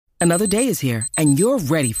Another day is here, and you're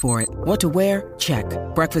ready for it. What to wear? Check.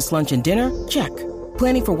 Breakfast, lunch, and dinner? Check.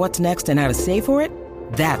 Planning for what's next and how to save for it?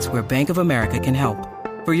 That's where Bank of America can help.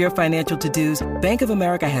 For your financial to-dos, Bank of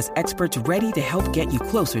America has experts ready to help get you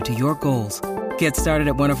closer to your goals. Get started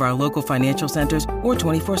at one of our local financial centers or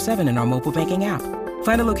 24/7 in our mobile banking app.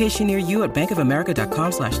 Find a location near you at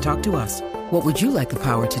bankofamerica.com/talktous. What would you like the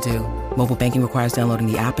power to do? Mobile banking requires downloading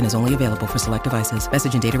the app and is only available for select devices.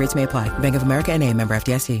 Message and data rates may apply. Bank of America N.A., member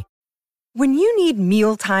FDIC. When you need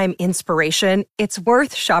mealtime inspiration, it's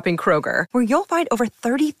worth shopping Kroger, where you'll find over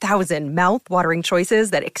 30,000 mouth-watering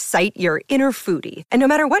choices that excite your inner foodie. And no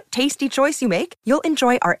matter what tasty choice you make, you'll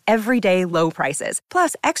enjoy our everyday low prices,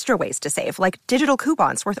 plus extra ways to save, like digital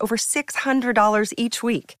coupons worth over $600 each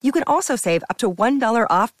week. You can also save up to $1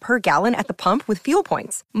 off per gallon at the pump with fuel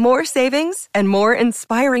points. More savings and more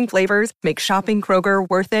inspiring flavors make shopping Kroger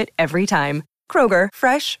worth it every time. Kroger,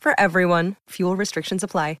 fresh for everyone. Fuel restrictions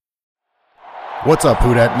apply. What's up,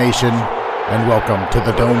 Who Dat Nation, and welcome to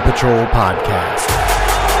the Dome Patrol Podcast.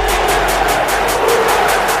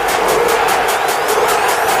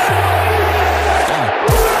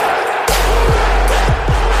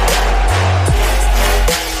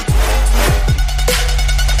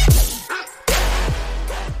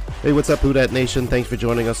 Hey, what's up, Who Dat Nation? Thanks for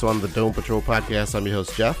joining us on the Dome Patrol Podcast. I'm your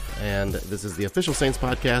host, Jeff, and this is the official Saints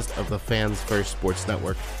podcast of the Fans First Sports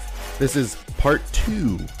Network. This is part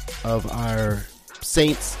 2 of our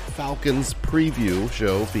Saints Falcons preview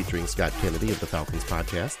show featuring Scott Kennedy of the Falcons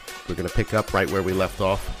podcast. We're going to pick up right where we left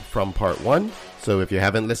off from part 1. So if you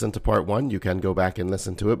haven't listened to part 1, you can go back and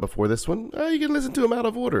listen to it before this one. You can listen to them out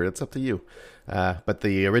of order. It's up to you. But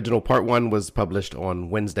the original part 1 was published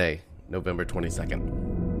on Wednesday, November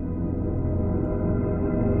 22nd.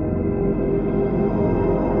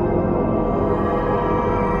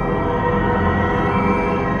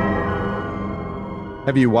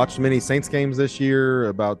 Have you watched many Saints games this year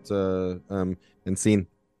and seen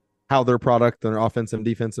how their product and their offense and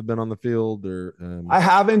defense have been on the field? Or I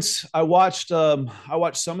haven't. I watched some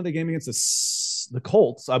of the game against the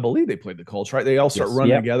Colts. I believe they played the Colts, right? They all start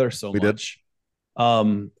running together so much.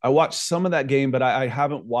 I watched some of that game, but I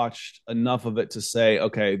haven't watched enough of it to say,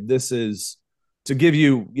 okay, this is to give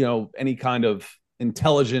you, any kind of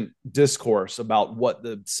intelligent discourse about what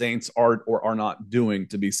the Saints are or are not doing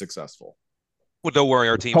to be successful. Well, don't worry,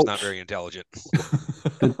 our team's not very intelligent.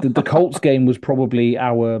 The Colts game was probably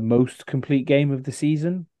our most complete game of the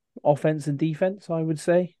season, offense and defense, I would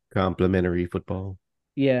say. Complimentary football.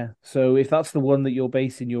 Yeah, so if that's the one that you're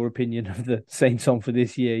basing your opinion of the Saints on for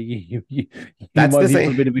this year, you that's might be a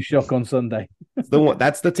bit of a shock on Sunday.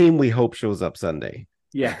 That's the team we hope shows up Sunday.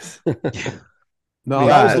 Yes. No,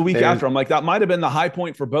 that was the week after. I'm like, that might have been the high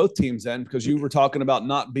point for both teams then, because you were talking about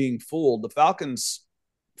not being fooled. The Falcons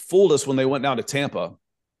fooled us when they went down to Tampa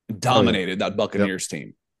and dominated that Buccaneers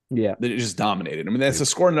team. Yeah. They just dominated. I mean, the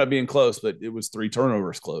score ended up being close, but it was 3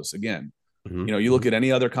 turnovers close again. Mm-hmm. You look at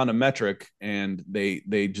any other kind of metric and they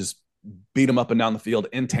just beat them up and down the field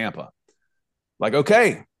in Tampa. Like,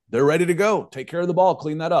 okay, they're ready to go. Take care of the ball,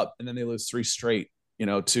 clean that up. And then they lose 3 straight,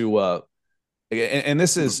 and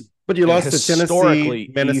this is but you lost to Tennessee,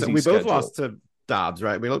 Minnesota. We both schedule. Lost to Dobbs,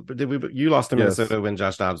 right? You lost to Minnesota when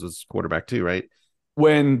Josh Dobbs was quarterback too, right?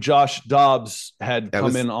 When Josh Dobbs had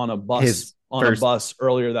come in on a bus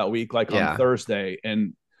earlier that week, on Thursday,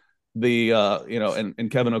 and the and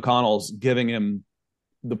Kevin O'Connell's giving him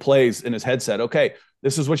the plays in his headset. Okay,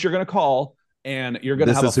 this is what you're going to call, and you're going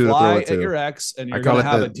to have a fly at your X, and you're going to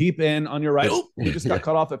have a deep in on your right. You just got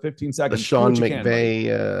cut off at 15 seconds. The Sean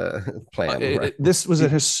McVay plan. Right. This was a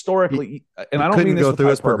historically, and I don't couldn't mean this go through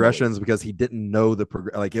his hyperbole. progressions because he didn't know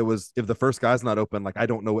it was, if the first guy's not open, I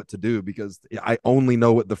don't know what to do because I only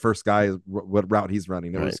know what the first guy is, what route he's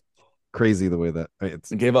running. It was crazy the way that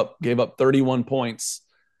it's gave up 31 points.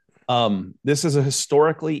 This is a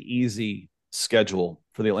historically easy schedule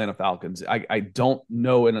for the Atlanta Falcons. I don't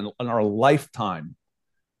know in our lifetime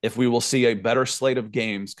if we will see a better slate of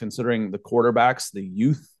games considering the quarterbacks, the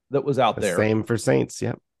youth that was out there. Same for Saints,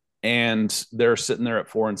 yep. And they're sitting there at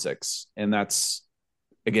 4-6. And that's,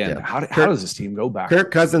 again, how does this team go back?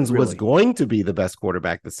 Kirk Cousins was going to be the best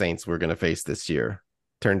quarterback the Saints were going to face this year.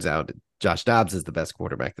 Turns out Josh Dobbs is the best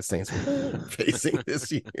quarterback the Saints were facing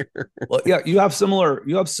this year. Well, yeah, you have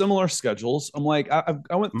similar schedules. I'm like,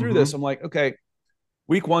 I went through this. I'm like, okay,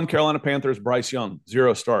 week 1, Carolina Panthers, Bryce Young,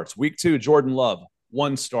 0 starts. Week 2, Jordan Love,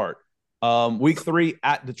 1 start. Week 3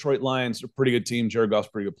 at Detroit Lions, a pretty good team. Jared Goff's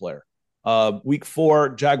a pretty good player. Week 4,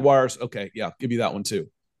 Jaguars. Okay, yeah, give you that one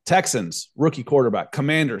too. Texans, rookie quarterback.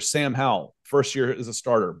 Commanders, Sam Howell, first year as a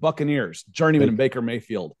starter. Buccaneers, journeyman and Baker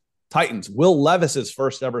Mayfield. Titans, Will Levis's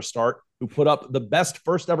first ever start, who put up the best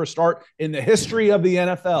first ever start in the history of the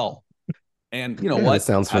NFL. And you know what? That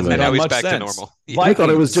sounds familiar. And now he's back to normal. Vikings, I thought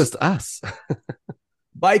it was just us.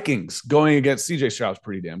 Vikings going against CJ Stroud's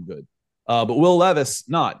pretty damn good. But Will Levis,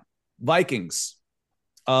 not. Vikings.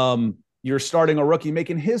 You're starting a rookie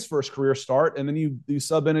making his first career start, and then you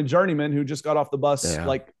sub in a journeyman who just got off the bus,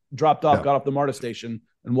 dropped off, got off the MARTA station,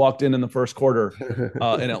 and walked in the first quarter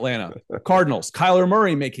in Atlanta. Cardinals, Kyler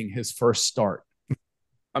Murray making his first start.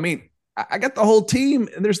 I mean, I got the whole team,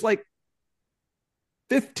 and there's like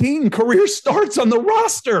 15 career starts on the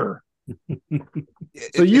roster.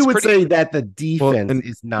 So you would say that the defense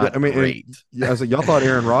is not great. Yeah, so y'all thought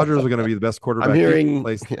Aaron Rodgers was going to be the best quarterback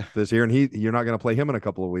this year, and you're not going to play him in a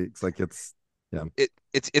couple of weeks. Like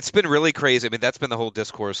it's been really crazy. I mean, that's been the whole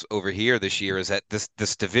discourse over here this year, is that this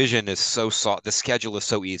division is so soft, the schedule is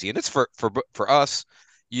so easy, and it's for us,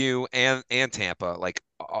 you and Tampa. Like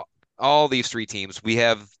all these three teams, we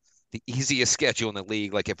have the easiest schedule in the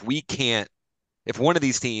league. Like if one of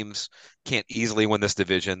these teams can't easily win this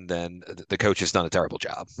division, then the coach has done a terrible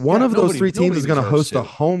job. One of those three teams is going to host a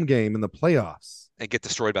home game in the playoffs and get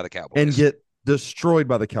destroyed by the Cowboys.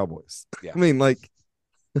 Yeah. I mean, like,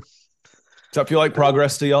 does that feel like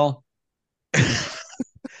progress to y'all?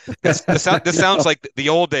 This sounds like the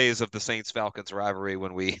old days of the Saints-Falcons rivalry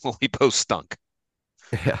when we both stunk.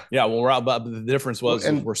 Yeah. Well, but the difference was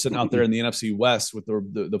we're sitting out there in the NFC West with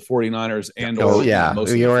the 49ers and most of the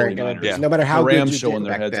 49ers. No matter how the Rams good you showing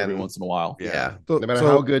their heads then, every once in a while. Yeah. No matter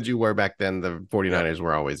how good you were back then, the 49ers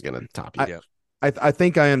were always going to top you. I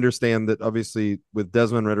think I understand that, obviously, with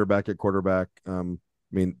Desmond Ridder back at quarterback. I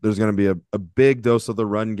mean, there's going to be a big dose of the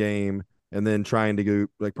run game, and then trying to go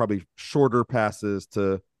like probably shorter passes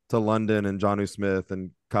to London and Jonnu Smith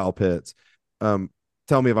and Kyle Pitts.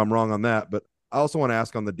 Tell me if I'm wrong on that, but I also want to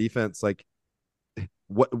ask on the defense, like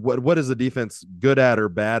what is the defense good at or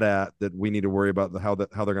bad at that we need to worry about how they're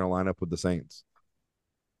going to line up with the Saints?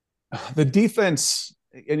 The defense,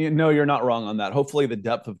 and you're not wrong on that. Hopefully the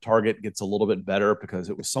depth of target gets a little bit better, because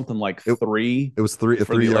it was something like three. It was three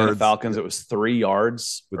for the Atlanta Falcons. It was 3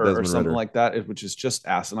 yards or something like that, which is just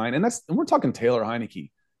asinine. And we're talking Taylor Heineke.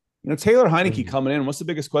 Taylor Heineke coming in. What's the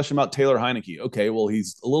biggest question about Taylor Heineke? Okay, well,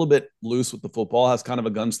 he's a little bit loose with the football, has kind of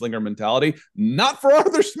a gunslinger mentality. Not for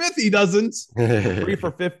Arthur Smith, he doesn't. 3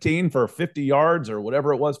 for 15 for 50 yards or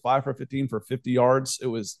whatever it was, 5 for 15 for 50 yards. It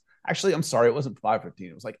was actually, I'm sorry, it wasn't 5 for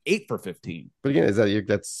 15. It was like 8 for 15. But again, is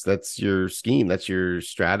that that's your scheme, that's your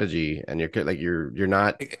strategy, and you're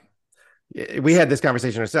not. We had this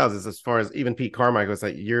conversation ourselves. As far as even Pete Carmichael was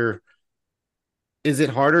like, is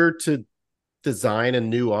it harder to design a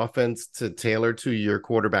new offense to tailor to your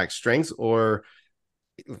quarterback strengths, or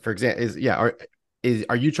for example,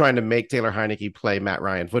 are you trying to make Taylor Heineke play Matt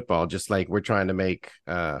Ryan football, just like we're trying to make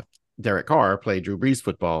Derek Carr play Drew Brees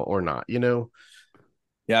football, or not?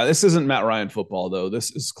 Yeah, this isn't Matt Ryan football, though.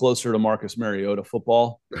 This is closer to Marcus Mariota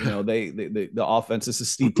football. The offense. This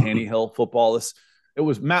is Steve Tannehill football. It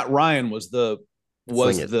was Matt Ryan was the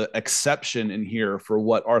exception in here for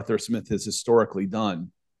what Arthur Smith has historically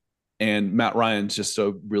done. And Matt Ryan's just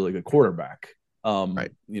a really good quarterback. Right.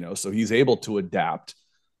 So he's able to adapt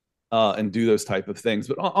and do those type of things.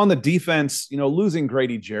 But on the defense, losing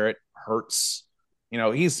Grady Jarrett hurts.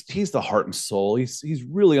 He's the heart and soul. He's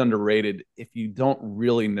really underrated. If you don't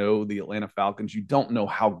really know the Atlanta Falcons, you don't know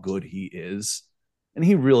how good he is. And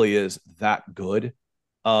he really is that good.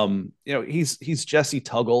 He's Jesse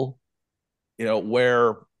Tuggle,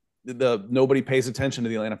 where nobody pays attention to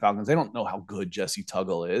the Atlanta Falcons. They don't know how good Jesse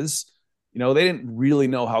Tuggle is. They didn't really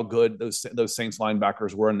know how good those Saints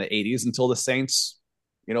linebackers were in the 80s until the Saints,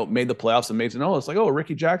 made the playoffs and made it's like, oh,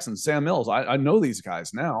 Ricky Jackson, Sam Mills. I know these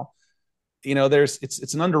guys now.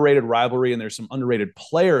 It's an underrated rivalry, and there's some underrated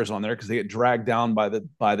players on there because they get dragged down by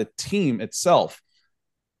the team itself.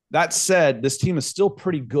 That said, this team is still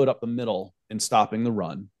pretty good up the middle in stopping the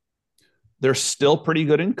run. They're still pretty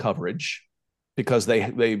good in coverage, because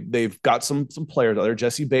they've got some players out there.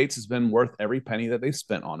 Jesse Bates has been worth every penny that they've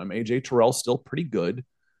spent on him. AJ Terrell's still pretty good.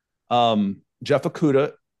 Jeff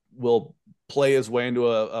Okudah will play his way into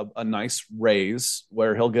a nice raise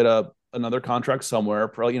where he'll get another contract somewhere,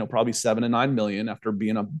 probably $7 to $9 million after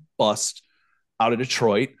being a bust out of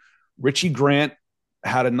Detroit. Richie Grant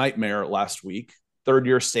had a nightmare last week.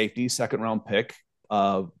 3rd-year safety, 2nd-round pick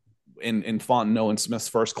in Fontenot and Smith's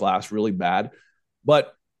first class, really bad.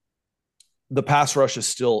 But the pass rush is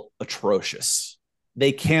still atrocious.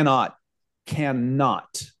 They cannot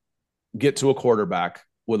get to a quarterback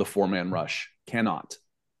with a 4-man rush. Cannot.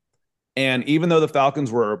 And even though the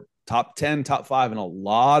Falcons were top 10, top 5 in a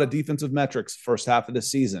lot of defensive metrics first half of the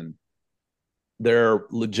season, their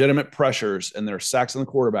legitimate pressures and their sacks on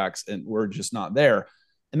the quarterbacks, and we're just not there.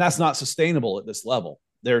 And that's not sustainable at this level.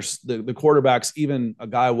 There's the quarterbacks, even a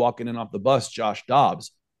guy walking in off the bus, Josh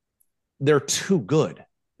Dobbs, they're too good.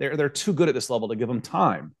 They're too good at this level to give them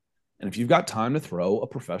time. And if you've got time to throw, a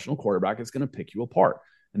professional quarterback is going to pick you apart.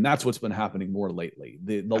 And that's what's been happening more lately.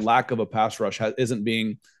 The lack of a pass rush isn't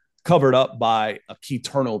being covered up by a key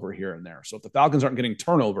turnover here and there. So if the Falcons aren't getting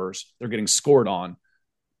turnovers, they're getting scored on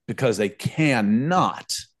because they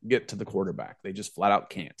cannot get to the quarterback. They just flat out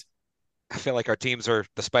can't. I feel like our teams are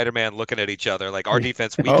the Spider-Man looking at each other. Like our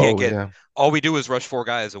defense, we can't get all we do is rush 4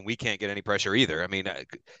 guys and we can't get any pressure either. I mean,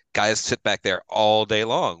 guys sit back there all day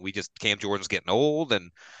long. Cam Jordan's getting old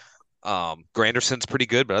and Granderson's pretty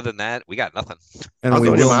good, but other than that, we got nothing. And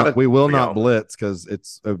we will not blitz because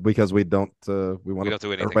it's because we want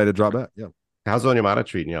everybody to drop back. Yeah. How's Onyemata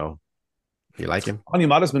treating y'all? You like him?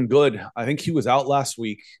 Onyemata's been good. I think he was out last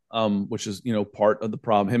week, which is part of the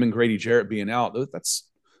problem. Him and Grady Jarrett being out. That's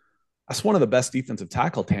one of the best defensive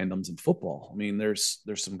tackle tandems in football. I mean, there's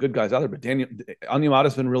some good guys out there, but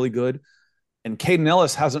Onyemata's been really good. And Caden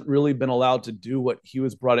Ellis hasn't really been allowed to do what he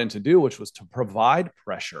was brought in to do, which was to provide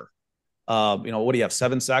pressure. What do you have?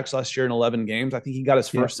 7 sacks last year in 11 games. I think he got his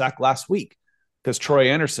first sack last week because Troy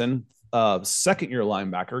Anderson, second-year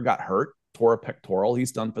linebacker, got hurt, tore a pectoral.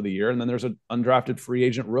 He's done for the year. And then there's an undrafted free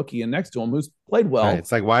agent rookie in next to him who's played well. Right.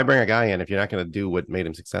 It's like, why bring a guy in if you're not going to do what made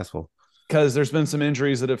him successful? Because there's been some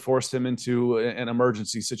injuries that have forced him into an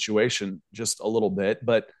emergency situation just a little bit.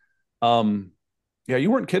 But, you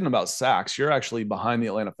weren't kidding about sacks. You're actually behind the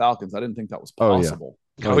Atlanta Falcons. I didn't think that was possible.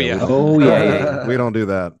 Oh, yeah. We don't do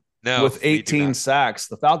that. No, with 18 sacks.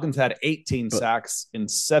 The Falcons had 18 sacks in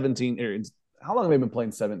 17. How long have they been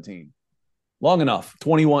playing 17? Long enough.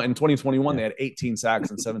 21 in 2021, they had 18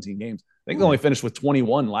 sacks in 17 games. I think they only finished with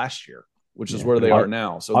 21 last year, which is where they are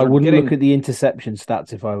now. So I wouldn't look at the interception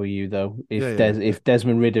stats if I were you, though. If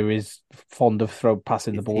Desmond Ridder is fond of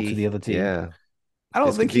passing the ball to the other team, I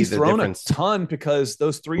don't think he's thrown a ton because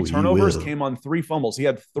those 3 turnovers came on 3 fumbles. He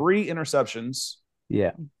had 3 interceptions.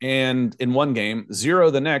 Yeah. And in one game,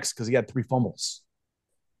 0 the next because he had 3 fumbles.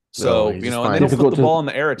 So, and they don't put the ball in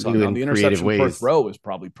the air a ton. Now, the interception per throw is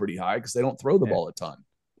probably pretty high because they don't throw the ball a ton.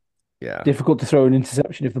 Yeah. Difficult to throw an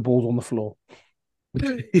interception if the ball's on the floor.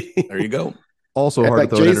 There you go. Also hard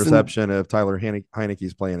to throw an interception if Tyler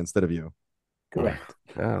Heineke's playing instead of you. Correct.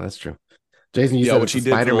 Oh, that's true. Jason, you said what he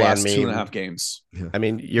did for the last 2.5 games. Yeah. I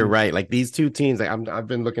mean, you're right. Like these 2 teams, I've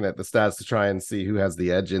been looking at the stats to try and see who has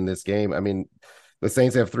the edge in this game. I mean, the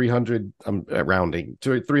Saints have 300, rounding,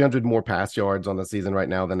 300 more pass yards on the season right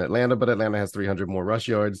now than Atlanta, but Atlanta has 300 more rush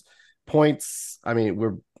yards. Points, I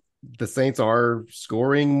mean, the Saints are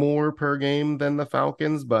scoring more per game than the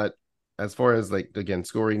Falcons, but as far as,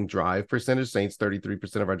 scoring drive percentage, Saints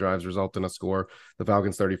 33% of our drives result in a score. The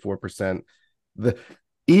Falcons 34%.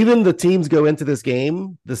 Even the teams go into this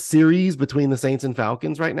game, the series between the Saints and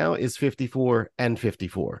Falcons right now is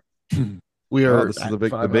 54-54. We are. This is the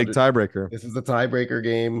big tiebreaker. This is the tiebreaker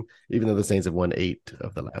game, even though the Saints have won 8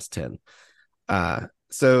 of the last 10.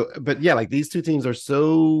 But these 2 teams are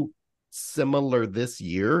so similar this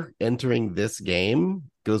year. Entering this game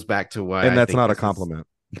goes back to why, and that's not a compliment.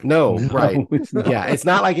 No, right? It's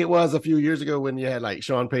not like it was a few years ago when you had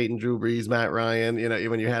Sean Payton, Drew Brees, Matt Ryan.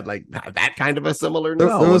 when you had that kind of a similar. There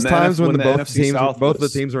was times when both the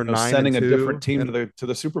teams were 9 sending a different team to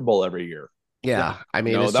the Super Bowl every year. Yeah, I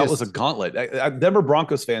mean, that was a gauntlet. Denver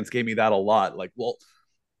Broncos fans gave me that a lot.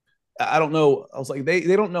 I don't know. I was like,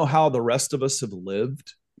 they don't know how the rest of us have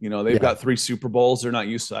lived. They've got 3 Super Bowls. They're not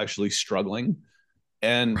used to actually struggling.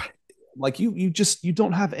 And you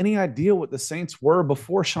don't have any idea what the Saints were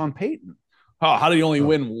before Sean Payton. How do you only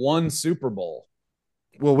win 1 Super Bowl?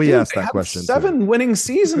 Well, we asked that question. 7 winning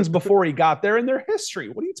seasons before he got there in their history.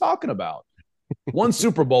 What are you talking about? 1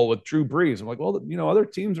 Super Bowl with Drew Brees. I'm like, well, other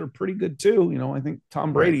teams are pretty good too. I think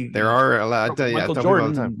Tom Brady. There are a lot.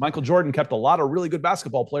 Michael Jordan kept a lot of really good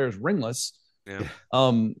basketball players ringless. Yeah.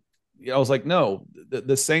 I was like, no,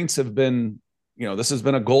 the Saints have been. This has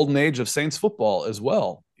been a golden age of Saints football as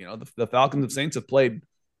well. The Falcons and Saints have played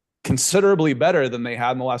considerably better than they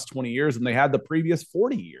had in the last 20 years than they had the previous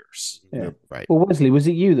 40 years. Yeah, right. Well, Wesley, was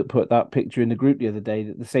it you that put that picture in the group the other day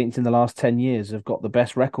that the Saints in the last 10 years have got the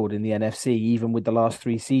best record in the NFC, even with the last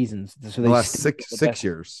 3 seasons? So the last six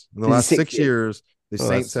years. In the last 6 years, the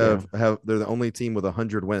Saints have they're the only team with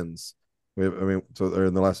 100 wins. So they're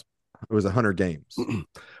in the last, it was 100 games.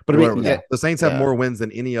 But the Saints have more wins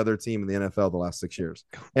than any other team in the NFL the last 6 years.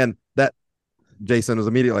 And that Jason was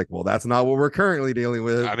immediately like, well, that's not what we're currently dealing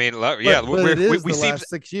with. I mean, we last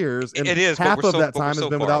 6 years, and it is, half of that time has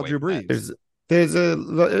been without Drew Brees. There's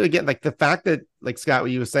again, like the fact that, like Scott,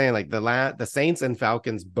 what you were saying, like the Saints and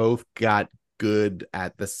Falcons both got good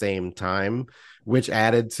at the same time, which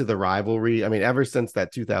added to the rivalry. I mean, ever since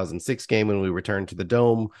that 2006 game when we returned to the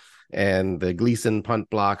Dome and the Gleason punt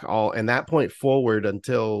block, all and that point forward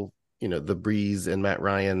until, the Breeze and Matt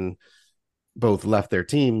Ryan both left their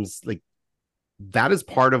teams, like that is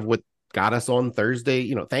part of what got us on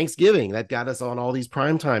Thursday, Thanksgiving, that got us on all these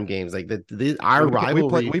primetime games. Like our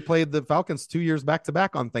rivalry. We played the Falcons 2 years back to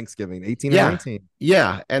back on Thanksgiving, 18 and 19.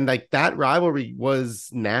 Yeah. And like that rivalry was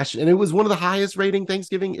national, and it was one of the highest rating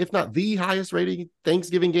Thanksgiving, if not the highest rating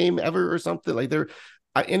Thanksgiving game ever or something. Like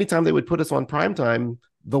anytime they would put us on primetime,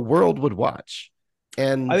 the world would watch.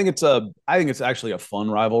 And I think it's actually a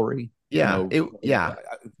fun rivalry. Yeah. You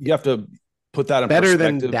have to put that in better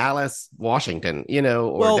perspective. Than Dallas, Washington,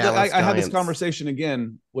 or well, Dallas I had this conversation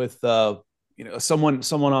again with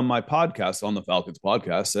someone on my podcast, on the Falcons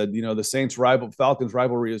podcast, said, the Saints Falcons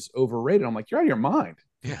rivalry is overrated. I'm like, you're out of your mind.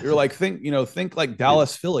 Yeah. You're like, think like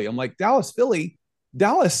Dallas, Philly. I'm like, Dallas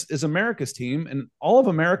is America's team, and all of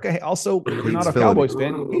America also, if you're not a Cowboys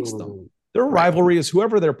fan, hates them. Their rivalry is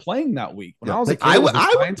whoever they're playing that week. When I was a kid, I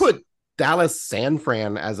would put Dallas San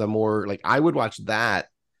Fran as a more, like, I would watch that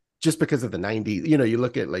just because of the 90s. You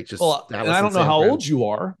look at like just Dallas, and I don't know how old you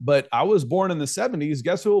are, but I was born in the 70s.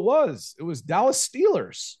 Guess who it was? It was Dallas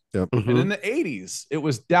Steelers. Yep. And in the 80s, it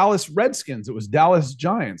was Dallas Redskins. It was Dallas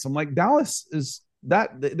Giants. I'm like, Dallas is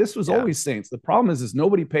that. This was always Saints. The problem is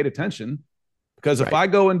nobody paid attention, because if I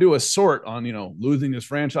go and do a sort on, losing this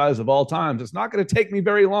franchise of all times, it's not going to take me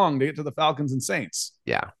very long to get to the Falcons and Saints.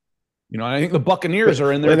 Yeah. I think the Buccaneers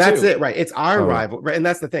are in there, and that's too. it, right? It's our rival, right? And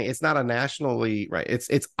that's the thing. It's not a nationally, right?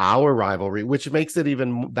 It's our rivalry, which makes it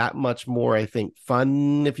even that much more, I think,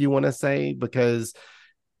 fun, if you want to say, because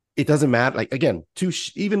it doesn't matter. Like, again,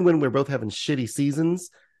 even when we're both having shitty seasons,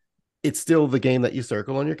 it's still the game that you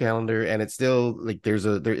circle on your calendar, and it's still like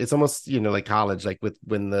it's almost like college, like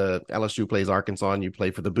when the LSU plays Arkansas and you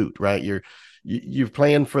play for the boot, right? You're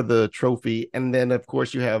playing for the trophy, and then of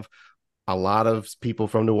course you have a lot of people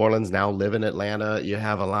from New Orleans now live in Atlanta. You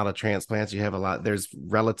have a lot of transplants. You have there's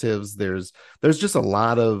relatives. There's just a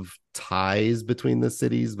lot of ties between the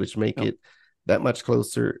cities, which make it that much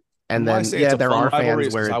closer. And then, there are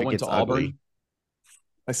fans where it gets ugly.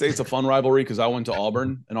 I say it's a fun rivalry because I went to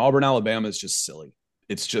Auburn, and Auburn, Alabama is just silly.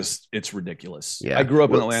 It's ridiculous. Yeah. I grew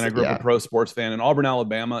up in Atlanta. I grew up a pro sports fan, and Auburn,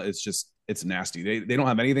 Alabama, it's nasty. They don't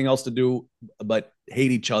have anything else to do but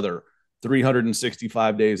hate each other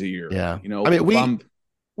 365 days a year. Yeah. I mean,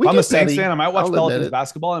 I'm a Saints fan. I might watch Pelicans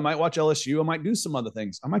basketball. I might watch LSU. I might do some other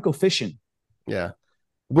things. I might go fishing. Yeah.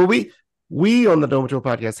 Well, we on the Dome Patrol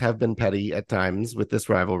podcast have been petty at times with this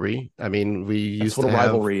rivalry. I mean, we used to have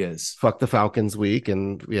rivalry is. Fuck the Falcons week,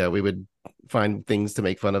 and we would find things to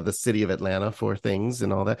make fun of the city of Atlanta for things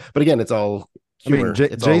and all that. But again, it's all humor. I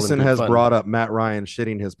mean, Jason has brought up Matt Ryan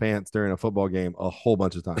shitting his pants during a football game a whole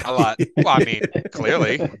bunch of times. A lot. Well, I mean,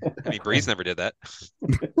 clearly. I mean, Breeze never did that.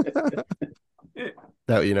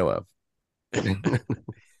 That you know of.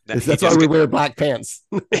 That's why we wear black pants.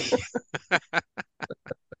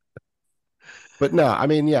 But no, I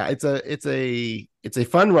mean, yeah, it's a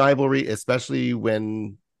fun rivalry, especially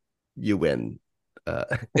when you win.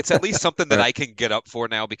 It's at least something that I can get up for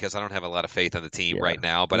now, because I don't have a lot of faith in the team right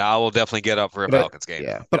now, but I will definitely get up for a Falcons game.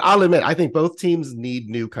 Yeah, but I'll admit, I think both teams need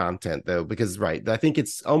new content, though, because I think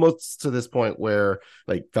it's almost to this point where,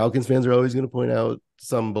 like, Falcons fans are always going to point out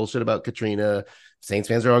some bullshit about Katrina. Saints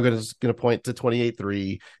fans are all going to point to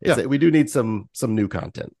 28-3. We do need some new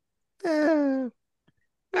content.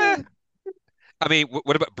 I mean,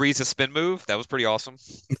 what about Breeze's spin move? That was pretty awesome.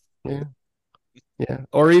 Yeah,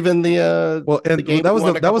 or even the that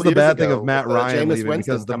was the bad thing of Matt Ryan leaving,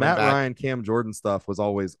 because the Matt back. Ryan Cam Jordan stuff was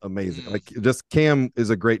always amazing. Like, just Cam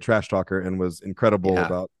is a great trash talker and was incredible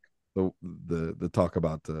about the talk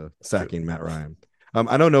about sacking Matt Ryan.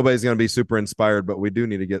 I know nobody's going to be super inspired, but we do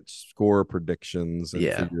need to get score predictions and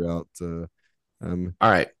figure out. All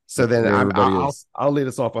right, so then I'll lead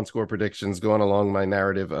us off on score predictions, going along my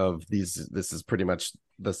narrative of these. This is pretty much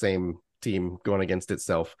the same team going against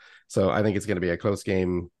itself. So I think it's going to be a close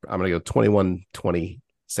game. I'm going to go 21-20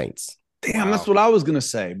 Saints. Damn, that's what I was going to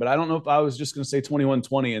say, but I don't know if I was just going to say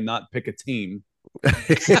 21-20 and not pick a team.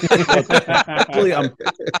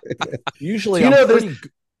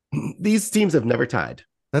 These teams have never tied.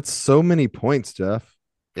 That's so many points, Jeff.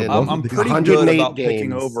 I'm pretty good about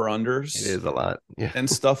picking over-unders. It is a lot. And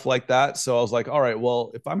stuff like that. So I was like, all right,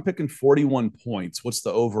 well, if I'm picking 41 points, what's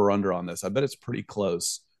the over-under on this? I bet it's pretty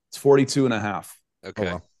close. It's 42.5. Okay.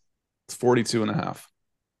 Oh, wow. It's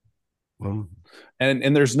 42.5.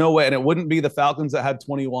 And there's no way, and it wouldn't be the Falcons that had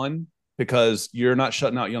 21. because you're not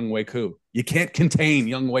shutting out Young Wei Koo. You can't contain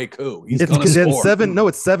Young Wei Koo. He's it's going to score.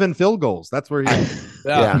 It's 7 field goals. That's where he.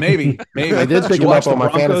 Yeah, maybe. I did pick him up on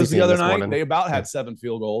my fantasy the other team night. morning. They about had 7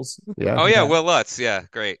 field goals. Yeah. Oh yeah, Will Lutz. Yeah,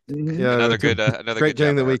 great. Yeah, another good great good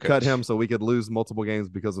thing that we coach. cut him so we could lose multiple games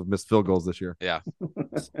because of missed field goals this year. Yeah.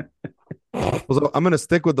 So I'm going to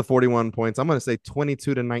stick with the 41 points. I'm going to say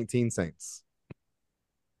 22-19 Saints.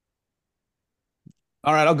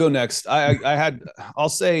 All right, I'll go next. I'll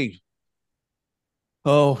say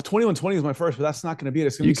 21-20 is my first, but that's not going to be it.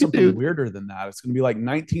 It's going to be something weirder than that. It's going to be like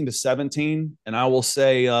 19-17, and I will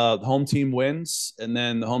say the home team wins, and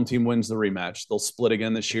then the home team wins the rematch. They'll split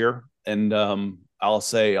again this year, and I'll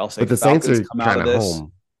say. But the Falcons Saints are come out of this,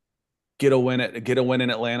 home. get a win in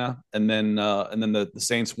Atlanta, and then the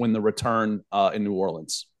Saints win the return in New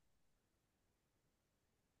Orleans.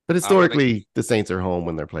 But historically, the Saints are home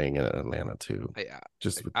when they're playing in Atlanta too. Yeah,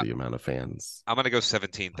 just with the amount of fans. I'm going to go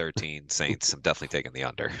 17-13 Saints. I'm definitely taking the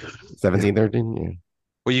under. 17-13, yeah.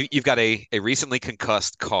 Well, you've got a recently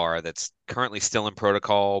concussed Carr that's currently still in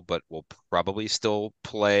protocol, but will probably still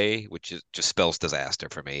play, which just spells disaster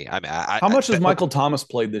for me. I mean, how much has Michael Thomas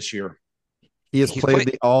played this year? He's played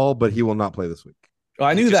the all, but he will not play this week. Well,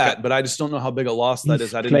 I knew that, but I just don't know how big a loss that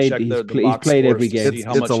is. I didn't check the box. He's played every game.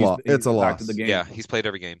 It's a loss. The game. Yeah, he's played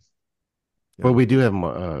every game. Yeah. But we do have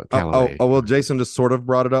Callaway. Well, Jason just sort of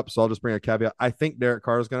brought it up, so I'll just bring a caveat. I think Derek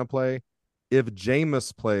Carr is going to play. If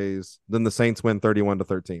Jameis plays, then the Saints win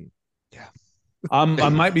 31-13. Yeah. I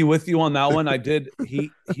might be with you on that one. I did.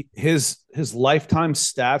 His lifetime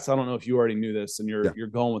stats. I don't know if you already knew this, and you're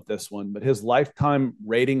going with this one, but his lifetime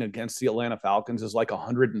rating against the Atlanta Falcons is like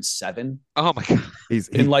 107. Oh my god! He's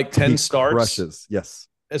in like 10 starts. Crushes. Yes.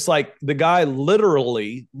 It's like the guy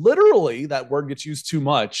literally. That word gets used too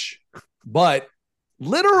much, but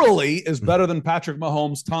literally is better than Patrick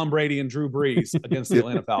Mahomes, Tom Brady, and Drew Brees against the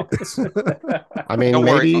Atlanta Falcons. I mean,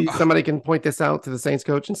 maybe somebody can point this out to the Saints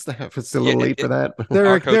coach and staff. It's still a little late for that.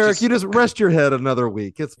 Derek, you just rest your head another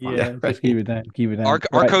week. It's fine. Yeah, just keep it down. Our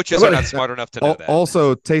coaches are not smart enough to know that.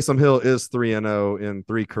 Also, Taysom Hill is 3-0 in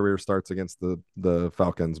 3 career starts against the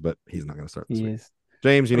Falcons, but he's not going to start this week.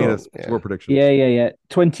 James, you need a score prediction. Yeah.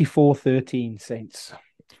 24-13 Saints.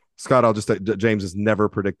 Scott, I'll just say James has never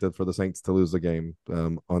predicted for the Saints to lose a game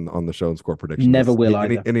on the show and score predictions. Never will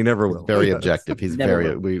either. And he never will. Very objective. He's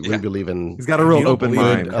we believe in. He's got a real open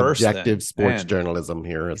mind. Objective sports journalism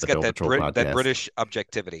here at the Dome Patrol podcast. That British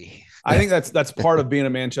objectivity. I think that's part of being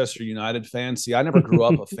a Manchester United fan. See, I never grew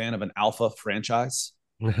up a fan of an alpha franchise.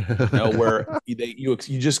 Where you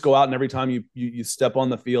just go out and every time you step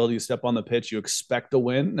on the field, you step on the pitch, you expect to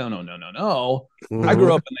win. No. Mm-hmm. I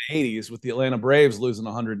grew up in the 80s with the Atlanta Braves losing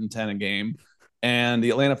 110 a game and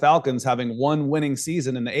the Atlanta Falcons having one winning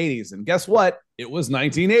season in the 80s. And guess what? It was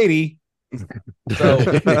 1980. So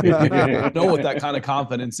I know what that kind of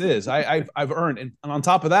confidence is. I've earned, and on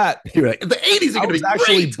top of that, you're like, the 80s are going to be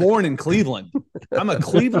actually born in Cleveland. I'm a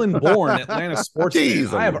Cleveland-born Atlanta sports fan.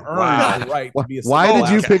 I have earned the right to be a. Why did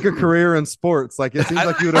you pick a career in sports? Like it seems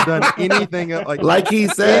like you would have done anything like he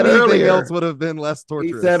said earlier. Else would have been less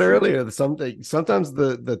torturous. He said earlier sometimes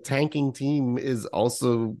the tanking team is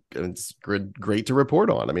also great to report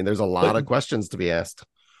on. I mean, there's a lot of questions to be asked.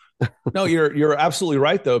 No, you're absolutely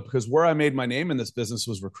right though, because where I made my name in this business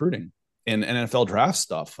was recruiting and NFL draft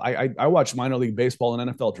stuff. I watched minor league baseball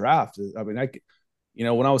and NFL draft. I mean,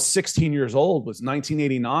 when I was 16 years old was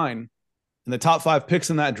 1989, and the top 5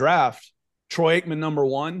 picks in that draft: Troy Aikman number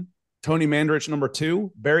 1, Tony Mandarich number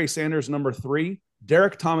 2, Barry Sanders number 3,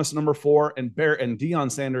 Derek Thomas number 4, and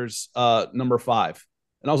Deion Sanders number 5.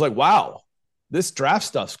 And I was like, wow, this draft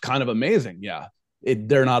stuff's kind of amazing. Yeah,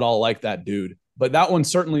 they're not all like that, dude. But that one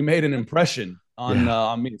certainly made an impression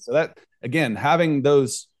on me. So that, again, having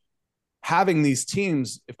these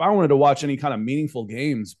teams, if I wanted to watch any kind of meaningful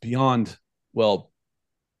games beyond,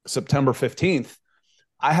 September 15th,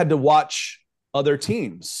 I had to watch other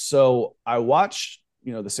teams. So I watched,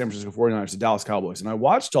 the San Francisco 49ers, the Dallas Cowboys, and I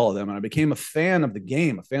watched all of them, and I became a fan of the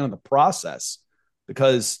game, a fan of the process,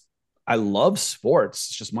 because I love sports.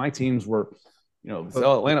 It's just my teams were –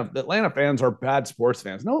 Atlanta fans are bad sports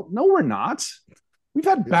fans. No, we're not. We've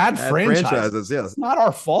had bad franchises. Yes, it's not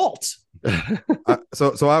our fault.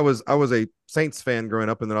 So I was a Saints fan growing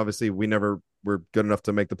up, and then obviously we never were good enough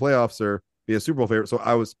to make the playoffs or be a Super Bowl favorite. So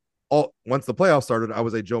once the playoffs started, I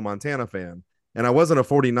was a Joe Montana fan, and I wasn't a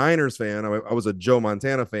 49ers fan. I was a Joe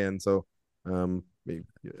Montana fan. So I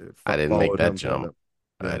didn't make that jump.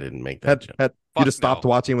 I didn't make that jump. You just stopped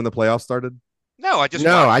watching when the playoffs started? No, I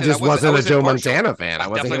just wasn't a Joe impartial. Montana fan. I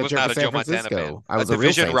wasn't definitely was not a Joe Montana fan. I was a a real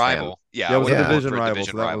division Saints rival. fan. Yeah, it was a division rival. rival,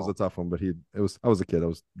 so that was a tough one. But I was a kid.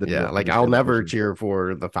 I'll never cheer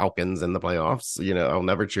for the Falcons in the playoffs. I'll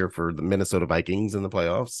never cheer for the Minnesota Vikings in the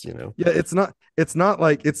playoffs. Yeah, it's not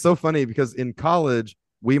like, it's so funny because in college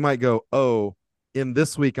we might go, oh, in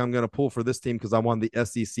this week I'm going to pull for this team because I want the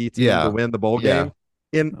SEC team to win the bowl game.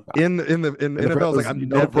 In NFL, like, I'm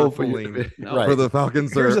never pulling for the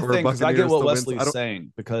Falcons. Here's the or thing, because I get what Wesley's win.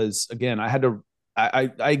 saying. Because again,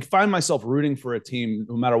 I find myself rooting for a team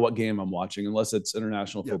no matter what game I'm watching, unless it's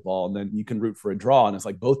international football, and then you can root for a draw, and it's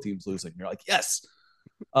like both teams losing. You're like, yes.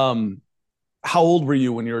 How old were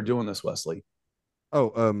you when you were doing this, Wesley? 8,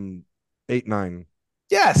 9.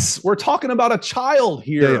 Yes, we're talking about a child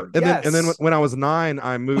here. Yeah. And then when I was 9,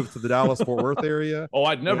 I moved to the Dallas-Fort Worth area. Oh,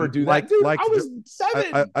 I'd never do that. Dude, I was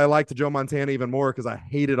 7. I liked Joe Montana even more because I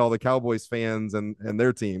hated all the Cowboys fans and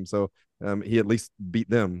their team. So he at least beat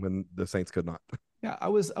them when the Saints could not. Yeah, I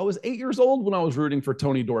was 8 years old when I was rooting for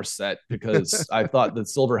Tony Dorsett because I thought the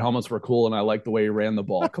silver helmets were cool and I liked the way he ran the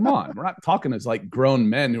ball. Come on, we're not talking as like grown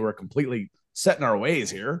men who are completely set in our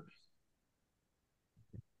ways here.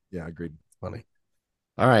 Yeah, agreed. It's funny.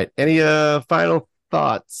 All right. Any final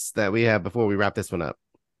thoughts that we have before we wrap this one up?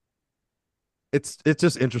 It's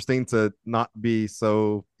just interesting to not be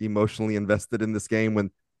so emotionally invested in this game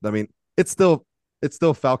when, I mean, it's still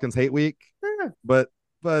Falcons hate week, but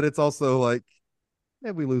it's also like,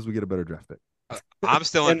 if we lose, we get a better draft pick. I'm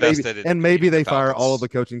still invested. Maybe they fire all of the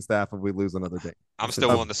coaching staff if we lose another game. I'm still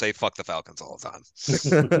willing to say fuck the Falcons all the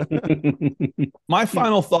time. My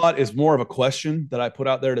final thought is more of a question that I put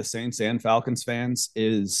out there to Saints and Falcons fans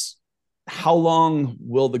is how long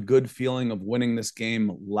will the good feeling of winning this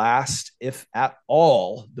game last, if at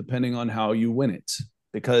all, depending on how you win it?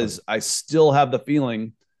 Because I still have the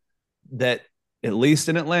feeling that, at least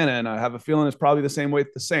in Atlanta, and I have a feeling it's probably the same way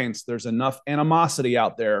with the Saints, there's enough animosity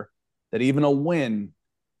out there that even a win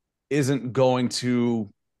isn't going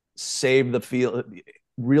to save the feel,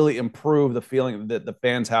 really improve the feeling that the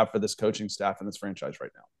fans have for this coaching staff and this franchise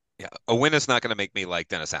right now. Yeah, a win is not going to make me like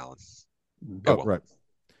Dennis Allen. Right.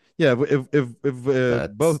 Yeah, if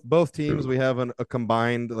both teams, we have a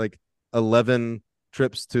combined like 11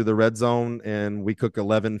 trips to the red zone and we cook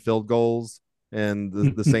 11 field goals and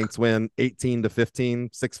the Saints win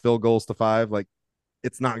 18-15, 6 field goals to 5, like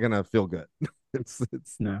it's not going to feel good. It's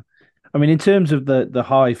no. I mean, in terms of the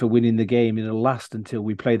high for winning the game, it'll last until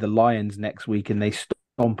we play the Lions next week and they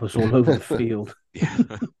stomp us all over the field.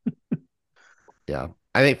 Yeah.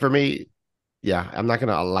 I think for me, I'm not going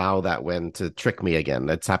to allow that win to trick me again.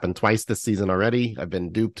 It's happened twice this season already. I've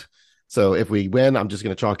been duped. So if we win, I'm just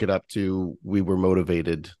going to chalk it up to we were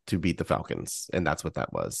motivated to beat the Falcons, and that's what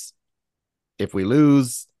that was. If we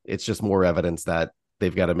lose, it's just more evidence that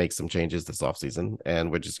they've got to make some changes this offseason,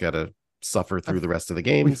 and we're just got to suffer through the rest of the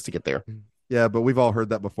games to get there. Yeah, but we've all heard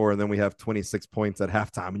that before, and then we have 26 points at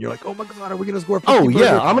halftime, and you're like, oh my God, are we going to score 50 Oh, yeah,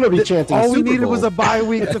 burgers? I'm going to be chanting All Super we needed Bowl. was a bye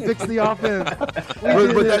week to fix the offense.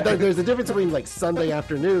 but there's a difference between like Sunday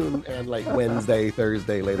afternoon and like Wednesday,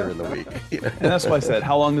 Thursday later in the week. And that's why I said,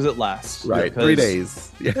 how long does it last? Right, 3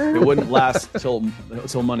 days. Yeah. It wouldn't last till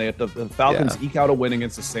Monday. If the Falcons eke out a win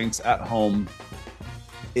against the Saints at home,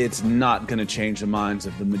 it's not going to change the minds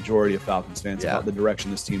of the majority of Falcons fans about the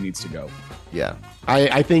direction this team needs to go. Yeah.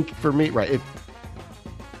 I think for me, right,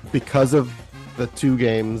 because of the 2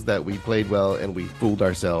 games that we played well and we fooled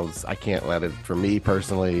ourselves, I can't let it, for me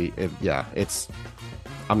personally,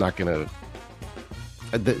 I'm not going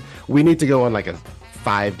to, we need to go on like a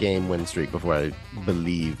 5-game win streak before I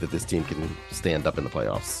believe that this team can stand up in the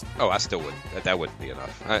playoffs. Oh, I still wouldn't. That wouldn't be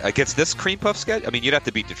enough. Against this cream puff schedule, I mean, you'd have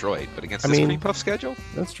to beat Detroit, but against this cream puff schedule?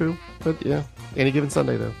 That's true. But yeah, any given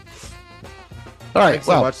Sunday though. All right. Thanks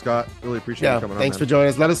so much, Scott. Really appreciate you coming on. Thanks for joining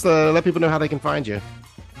us. Let people know how they can find you.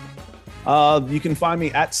 You can find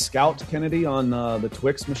me at Scout Kennedy on the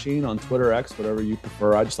Twix machine on Twitter X, whatever you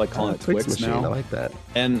prefer. I just like calling it Twix machine. now. I like that.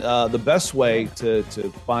 And the best way to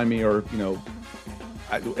find me or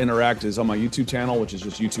interact is on my YouTube channel, which is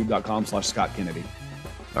just youtube.com/Scott Kennedy.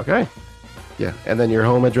 Okay. Yeah. And then your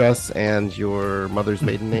home address and your mother's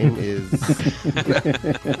maiden name is.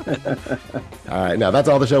 All right. Now, that's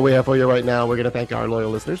all the show we have for you right now. We're going to thank our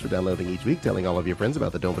loyal listeners for downloading each week, telling all of your friends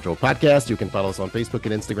about the Dome Patrol podcast. You can follow us on Facebook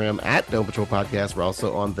and Instagram at Dome Patrol Podcast. We're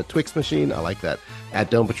also on the Twix machine. I like that.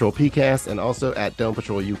 At Dome Patrol PCast and also at Dome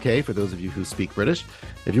Patrol UK for those of you who speak British.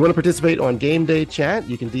 If you want to participate on Game Day Chat,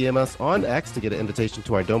 you can DM us on X to get an invitation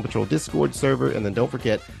to our Dome Patrol Discord server. And then don't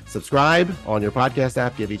forget, subscribe on your podcast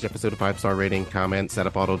app. Give each episode a 5-star rating, comment, set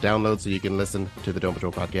up auto download so you can listen to the Dome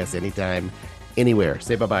Patrol podcast anytime, anywhere.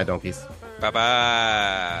 Say bye-bye, donkeys.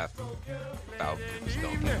 Bye-bye. Falcons,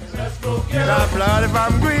 don't they? Let's go get 'em. Got blood if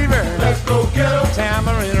I'm grieving. Let's go get 'em.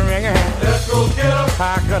 Tambourine ringing. Let's go get 'em.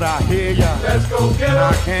 How could I hear ya? Let's go get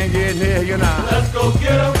 'em. I can't get near you now. Let's go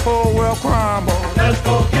get 'em. Whole world crumble. Let's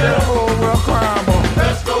go get 'em. Whole world crumble.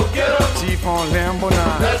 Let's go get 'em. Chief on limbo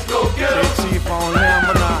now. Let's go get 'em. Say chief on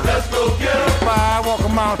limbo now. Let's go get 'em. If I walk a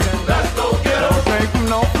mountain. Let's go get 'em. Don't drink from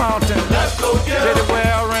no fountain. Let's go get 'em. City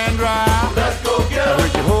well ran dry. Let's go get 'em.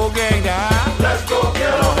 Heard your whole gang die. Let's go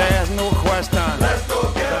get 'em. There's no question. Let's go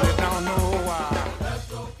get 'em. Don't know why. Let's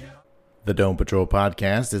go get 'em. The Dome Patrol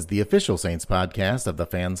podcast is the official Saints podcast of the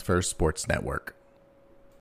Fans First Sports Network.